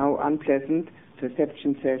 Now unpleasant,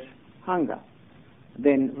 perception says hunger.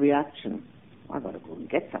 Then reaction, I've got to go and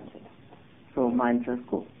get something. So mind says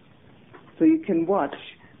go. So you can watch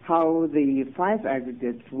how the five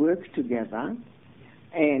aggregates work together,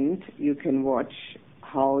 and you can watch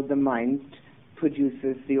how the mind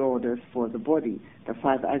produces the orders for the body. The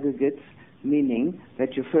five aggregates meaning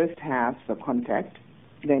that you first have the contact,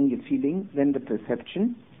 then your feeling, then the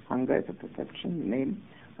perception, hunger is a perception, name,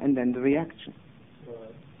 and then the reaction.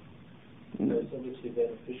 Right. So it's obviously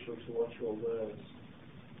beneficial to watch your words.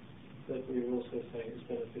 But we were also saying it's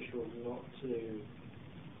beneficial not to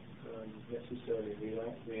necessarily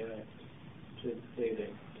react to the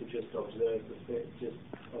feeling, to just observe the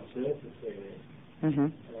feeling, and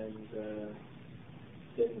then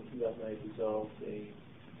that may dissolve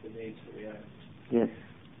the need to react. Yes.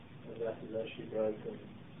 And that has actually broken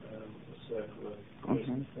a circle of cause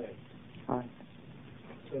and effect. Right.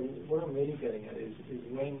 So what I'm really getting at is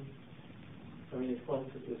when, I mean, if one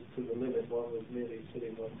took this to the limit, one would merely sit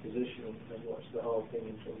in one position and watch the whole thing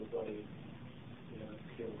until the body,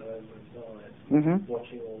 killed over and died,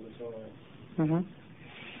 watching all the time.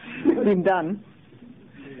 Been done.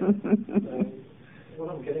 Yeah. What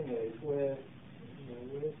I'm getting at is where's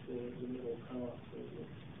the middle path?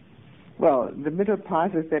 Well, the middle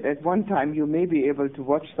path is that at one time you may be able to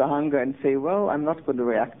watch the hunger and say, well, I'm not going to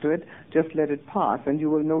react to it, just let it pass, and you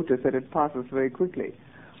will notice that it passes very quickly.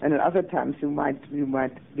 And at other times you might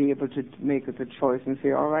be able to make the choice and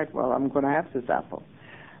say, all right, well, I'm going to have this apple.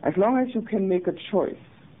 As long as you can make a choice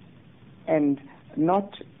and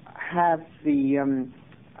not have the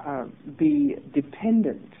be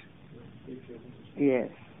dependent. Yes.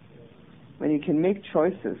 When you can make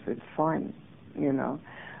choices, it's fine,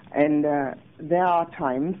 And there are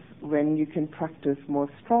times when you can practice more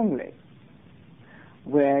strongly,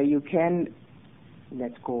 where you can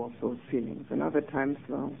let go of those feelings. And other times,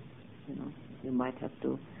 well, you might have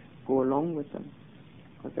to go along with them,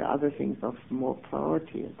 because there are other things of more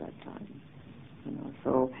priority at that time.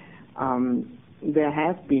 So there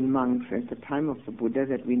have been monks at the time of the Buddha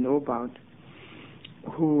that we know about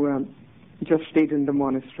who just stayed in the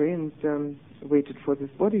monastery and waited for this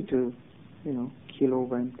body to, keel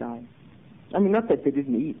over and die. I mean, not that they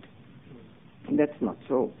didn't eat. That's not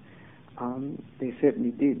so. They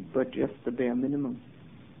certainly did, but just the bare minimum.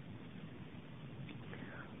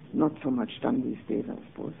 Not so much done these days, I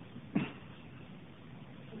suppose.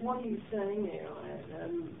 What are you saying there,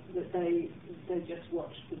 that they just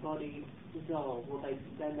watched the body dissolve, or they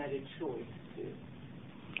made a choice to?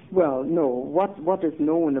 Well, no. What is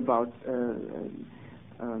known about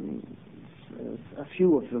a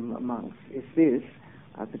few of the monks is this,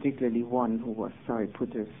 particularly one who was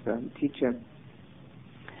Sariputta's teacher,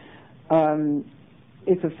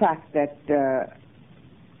 is the fact that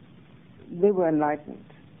they were enlightened,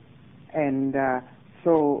 and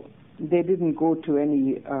so they didn't go to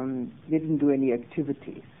any, they didn't do any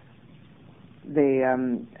activities. They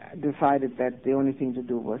decided that the only thing to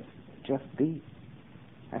do was just be,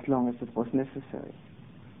 as long as it was necessary.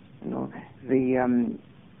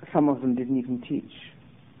 Some of them didn't even teach.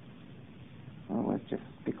 It's just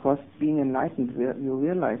because being enlightened, you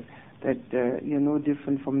realize that you're no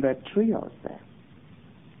different from that tree out there.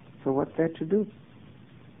 So what's there to do?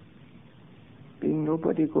 Being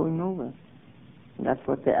nobody, going nowhere. And that's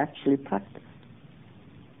what they actually practiced.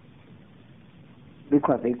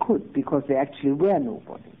 Because they could, because they actually were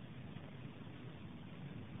nobody.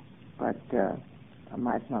 But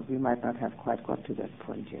we might not have quite got to that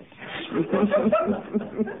point yet.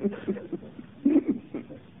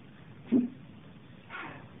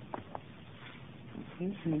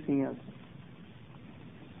 Okay, anything else?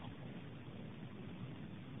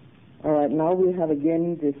 All right, now we have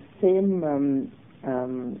again this same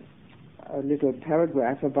little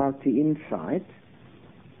paragraph about the insight.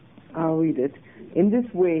 I'll read it. In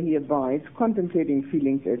this way he abides, contemplating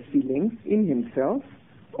feelings as feelings in himself,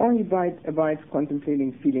 or he abides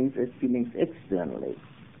contemplating feelings as feelings externally.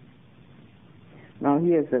 Now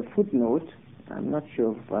here's a footnote. I'm not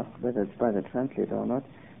sure whether it's by the translator or not.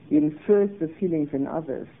 He infers the feelings in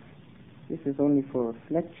others. This is only for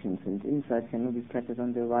reflections, and insight can only be practiced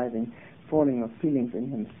on the arising, falling of feelings in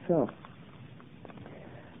himself.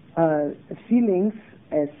 Feelings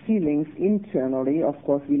as feelings internally, of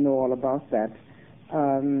course we know all about that.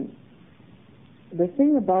 The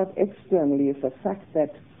thing about externally is the fact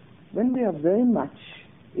that when we are very much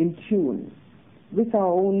in tune with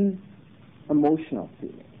our own emotional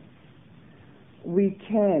feelings, we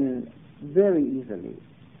can very easily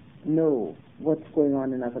know what's going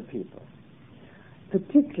on in other people,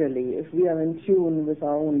 particularly if we are in tune with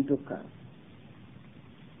our own dukkha.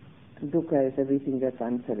 Dukkha is everything that's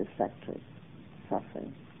unsatisfactory,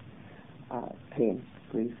 suffering, pain,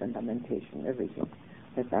 grief, and lamentation, everything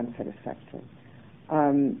that's unsatisfactory.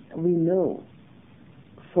 We know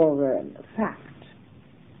for a fact,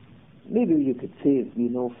 maybe you could say we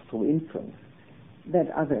know through inference, that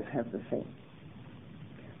others have the same.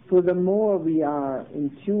 So the more we are in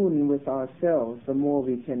tune with ourselves, the more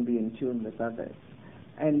we can be in tune with others.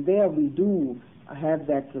 And there we do have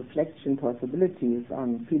that reflection possibilities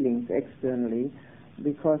on feelings externally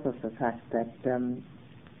because of the fact that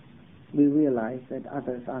we realize that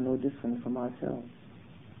others are no different from ourselves.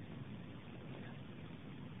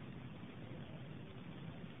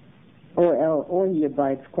 Or he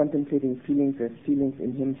abides contemplating feelings as feelings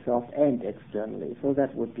in himself and externally. So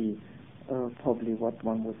that would be probably what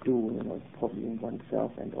one would do, probably in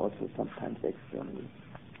oneself and also sometimes externally.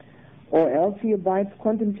 Or else he abides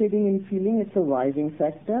contemplating in feeling its arising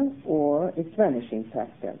factor or its vanishing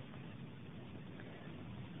factor.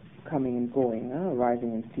 Coming and going,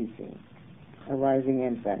 arising and ceasing, arising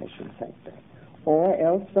and vanishing factor. Or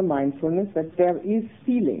else the mindfulness that there is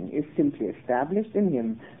feeling is simply established in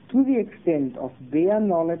him to the extent of bare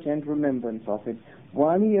knowledge and remembrance of it,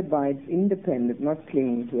 while he abides independent, not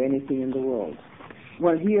clinging to anything in the world.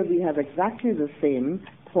 Well, here we have exactly the same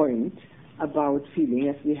point about feeling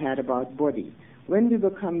as we had about body. When we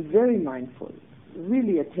become very mindful,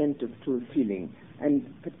 really attentive to feeling, and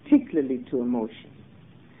particularly to emotion,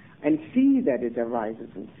 and see that it arises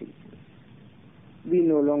and ceases, we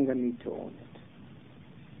no longer need to own it.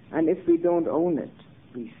 And if we don't own it,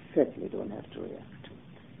 we certainly don't have to react to it.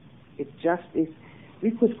 It just is.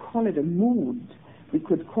 We could call it a mood. We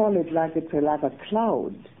could call it like it's like a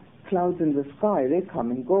cloud. Clouds in the sky, they come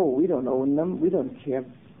and go. We don't own them. We don't care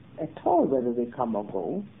at all whether they come or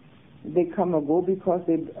go. They come or go because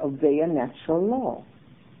they obey a natural law.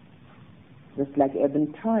 Just like ebb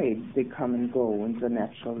and tide, they come and go in the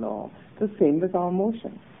natural law. The same with our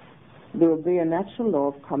emotions. They obey a natural law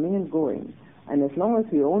of coming and going. And as long as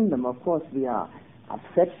we own them, of course, we are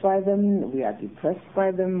upset by them, we are depressed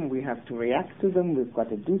by them, we have to react to them, we've got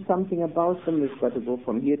to do something about them, we've got to go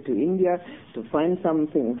from here to India to find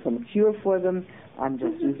something, some cure for them. I'm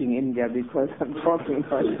just using India because I'm talking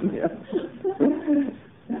about India.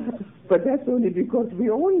 But that's only because we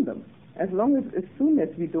own them. As soon as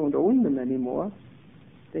we don't own them anymore,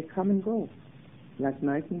 they come and go, like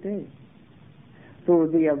night and day. So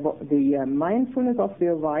the mindfulness of the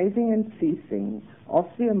arising and ceasing of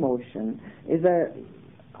the emotion is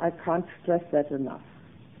I can't stress that enough.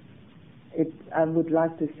 I would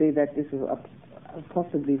like to say that this is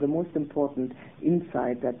possibly the most important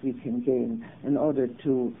insight that we can gain in order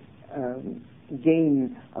to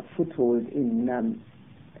gain a foothold in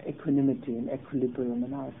equanimity and equilibrium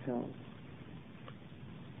in ourselves.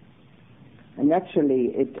 And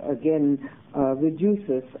actually, it again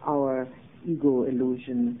reduces our ego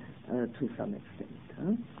illusion to some extent.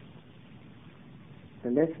 Huh? The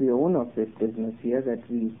less we own of this business here that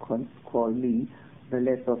we call me, the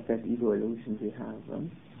less of that ego illusion we have. Huh?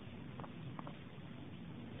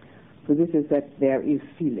 So this is that there is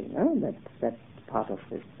feeling. Huh? That's part of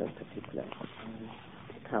this particular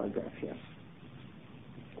paragraph here.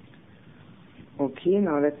 Okay,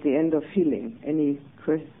 now that's the end of feeling. Any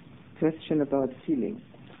question about feeling?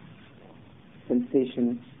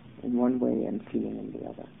 Sensation in one way and feeling in the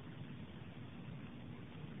other.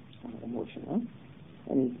 Emotion, huh?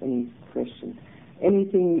 Any question?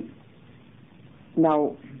 Anything?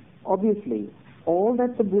 Now, obviously, all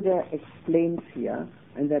that the Buddha explains here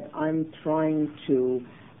and that I'm trying to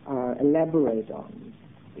elaborate on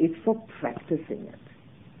is for practicing it.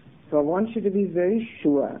 So I want you to be very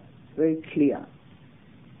sure, very clear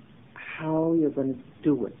how you're going to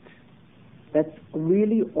do it. That's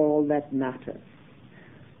really all that matters.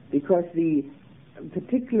 Because the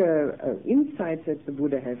particular insights that the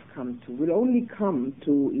Buddha has come to will only come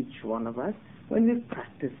to each one of us when we've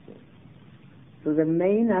practiced it. So the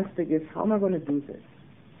main aspect is, how am I going to do this?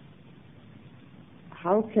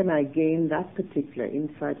 How can I gain that particular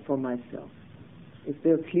insight for myself? If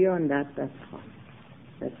they're clear on that, that's fine.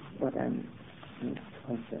 That's what I'm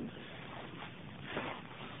concerned with.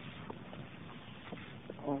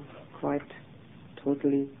 All quite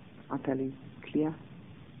totally, utterly clear?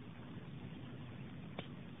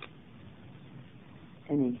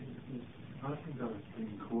 Any? I think I've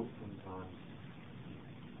been caught sometimes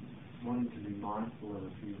wanting to be mindful of a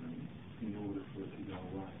feeling in order for it to go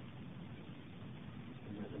away.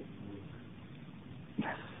 And that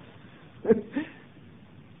doesn't work.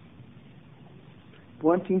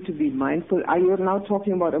 Wanting to be mindful. Are you now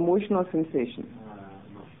talking about emotion or sensation?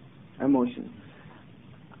 Emotion.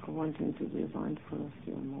 Wanting to be mindful of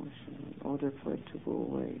the emotion in order for it to go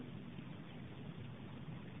away.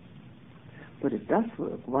 But it does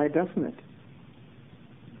work. Why doesn't it?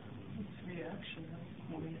 It's reaction,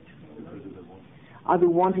 wanting it to go away. Are they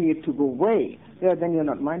wanting it to go away? Yeah, then you're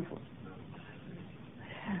not mindful.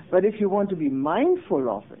 But if you want to be mindful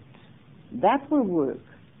of it, that will work.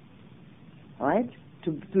 Right?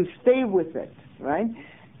 To stay with it, right?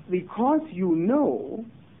 Because you know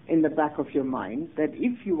in the back of your mind that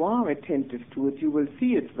if you are attentive to it, you will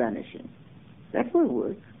see it vanishing. That will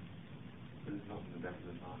work. But it's not in the back of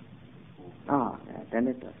the mind. Yeah, then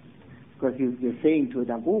it doesn't. Because you're saying to it,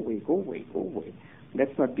 go away, go away, go away.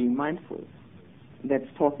 That's not being mindful. That's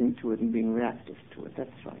talking to it and being reactive to it.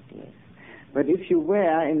 That's right, yes. But if you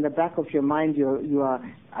were in the back of your mind,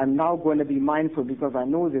 I'm now going to be mindful because I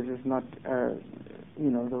know this is not,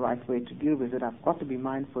 the right way to deal with it. I've got to be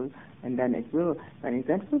mindful, and then it will. And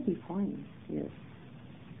that will be fine. Yes.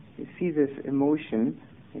 You see this emotion,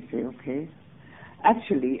 you say, okay.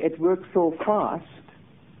 Actually, it works so fast.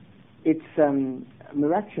 It's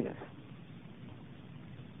miraculous.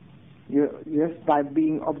 Just by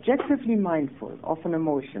being objectively mindful of an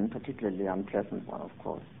emotion, particularly unpleasant one, of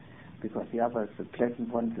course, because the others, the pleasant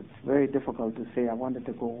ones, it's very difficult to say, I want it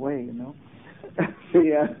to go away,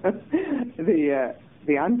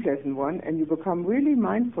 the unpleasant one, and you become really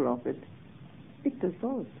mindful of it, it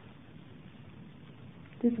dissolves,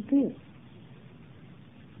 disappears.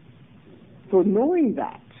 So knowing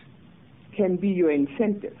that can be your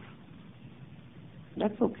incentive.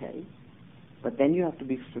 That's okay. But then you have to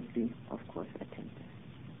be strictly, of course, attentive.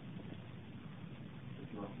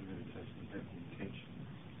 It's like the meditation, you have the intention,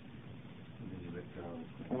 and then you let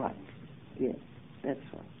go. Right. Yes,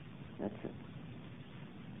 that's right. That's it.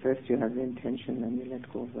 First you have the intention, then you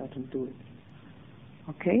let go of that and do it.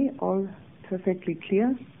 Okay, all perfectly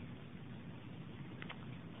clear?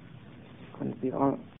 It's going to be all